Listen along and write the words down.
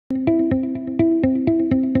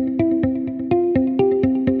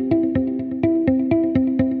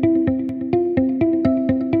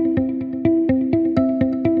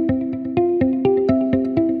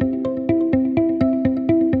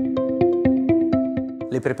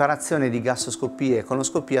Le preparazioni di gastroscopia e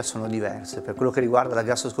colonscopia sono diverse. Per quello che riguarda la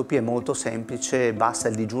gastroscopia è molto semplice, basta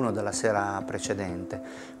il digiuno della sera precedente.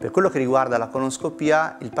 Per quello che riguarda la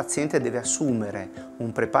colonscopia, il paziente deve assumere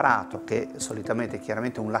un preparato che solitamente è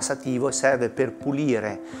chiaramente un lassativo e serve per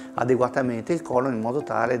pulire adeguatamente il colon in modo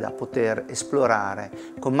tale da poter esplorare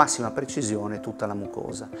con massima precisione tutta la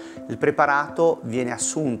mucosa. Il preparato viene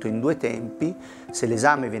assunto in due tempi. Se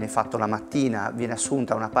l'esame viene fatto la mattina, viene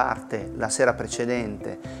assunta una parte la sera precedente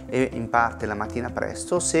e in parte la mattina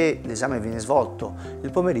presto. Se l'esame viene svolto il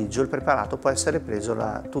pomeriggio, il preparato può essere preso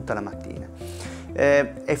tutta la mattina.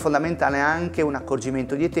 È fondamentale anche un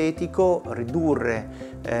accorgimento dietetico,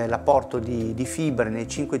 ridurre l'apporto di fibre nei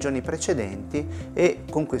 5 giorni precedenti, e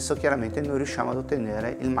con questo chiaramente noi riusciamo ad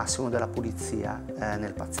ottenere il massimo della pulizia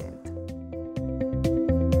nel paziente.